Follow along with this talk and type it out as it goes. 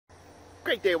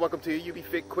Great day, welcome to your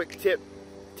youbfit quick tip.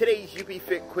 Today's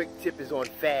youbfit quick tip is on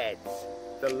fads,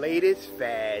 the latest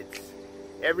fads.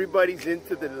 Everybody's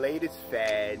into the latest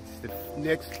fads. The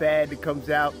next fad that comes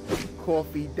out,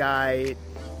 coffee diet,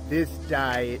 this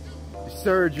diet, the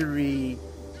surgery,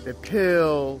 the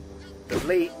pill, the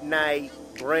late night,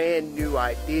 brand new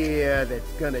idea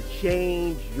that's gonna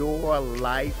change your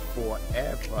life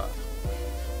forever.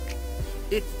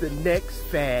 It's the next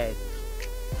fad.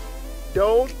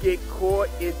 Don't get caught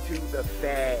into the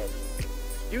fad.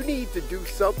 You need to do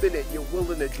something that you're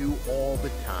willing to do all the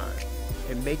time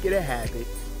and make it a habit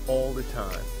all the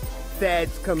time.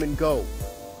 Fads come and go,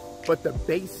 but the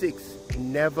basics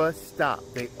never stop.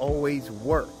 They always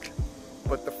work.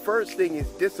 But the first thing is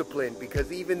discipline,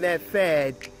 because even that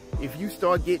fad, if you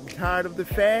start getting tired of the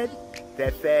fad,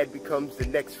 that fad becomes the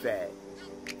next fad.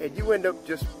 And you end up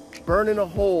just burning a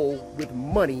hole with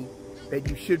money that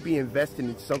you should be investing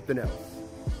in something else.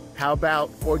 How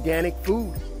about organic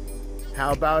food?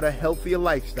 How about a healthier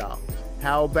lifestyle?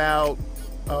 How about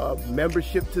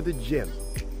membership to the gym?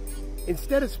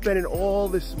 Instead of spending all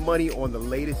this money on the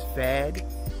latest fad,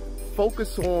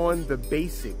 focus on the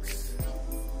basics.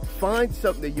 Find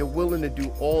something that you're willing to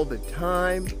do all the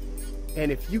time.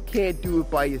 And if you can't do it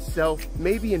by yourself,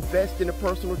 maybe invest in a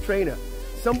personal trainer.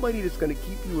 Somebody that's going to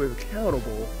keep you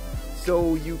accountable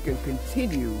so you can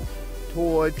continue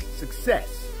towards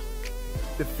success.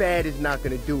 The fad is not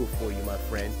going to do it for you, my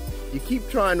friend. You keep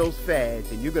trying those fads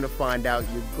and you're going to find out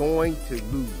you're going to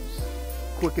lose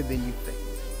quicker than you think.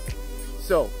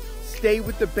 So stay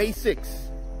with the basics.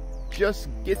 Just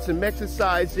get some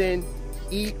exercise in,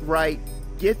 eat right,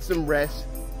 get some rest,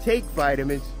 take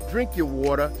vitamins, drink your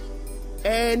water,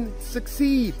 and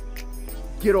succeed.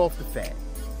 Get off the fad.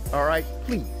 All right,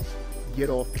 please get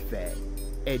off the fad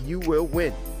and you will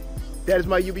win. That is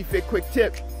my youbfit quick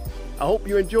tip. I hope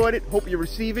you enjoyed it. Hope you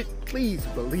receive it. Please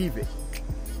believe it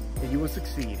and you will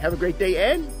succeed. Have a great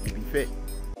day and you be fit.